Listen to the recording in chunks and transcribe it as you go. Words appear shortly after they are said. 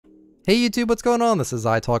Hey YouTube, what's going on? This is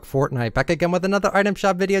ITalkFortnite, back again with another item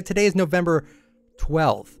shop video. Today is November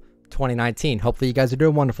 12th, 2019. Hopefully you guys are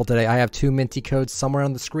doing wonderful today. I have two minty codes somewhere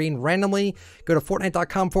on the screen randomly. Go to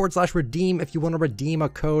fortnite.com/redeem if you want to redeem a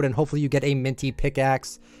code, and hopefully you get a minty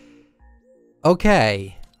pickaxe.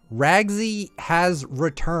 Okay, Ragsy has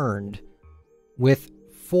returned with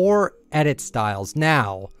 4 edit styles.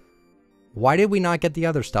 Now, why did we not get the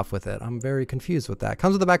other stuff with it? I'm very confused with that.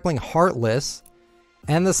 Comes with the back bling Heartless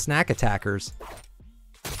and the snack attackers.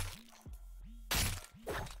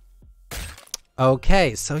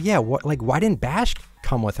 Okay, so yeah, why didn't Bash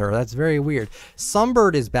come with her? That's very weird.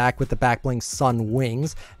 Sunbird is back with the back bling Sun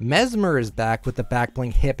Wings. Mezmer is back with the back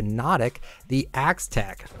bling Hypnotic, the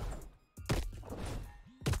Axetec,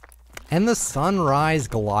 and the Sunrise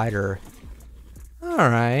Glider. All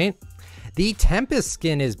right. The Tempest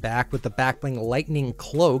skin is back with the back bling Lightning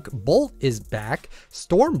Cloak. Bolt is back.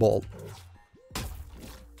 Storm Bolt.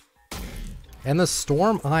 And the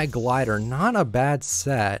Storm Eye Glider, not a bad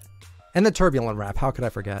set. And the Turbulent wrap, how could I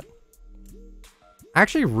forget?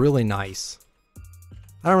 Actually really nice.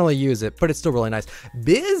 I don't really use it, but it's still really nice.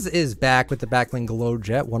 Biz is back with the backbling Glow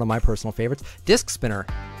Jet, one of my personal favorites. Disc Spinner.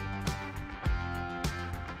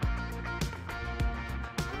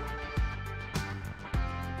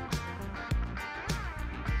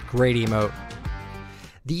 Great emote.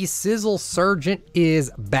 The Sizzle Sgt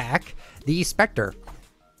is back. The Spectre.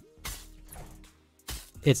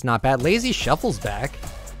 It's not bad. Lazy Shuffle's back.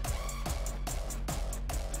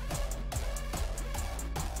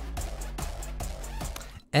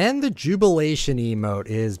 And the Jubilation emote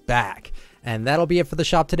is back. And that'll be it for the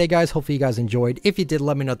shop today, guys. Hopefully you guys enjoyed. If you did,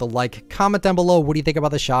 let me know with the like. Comment down below what do you think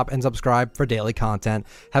about the shop, and subscribe for daily content.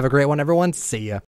 Have a great one, everyone. See ya.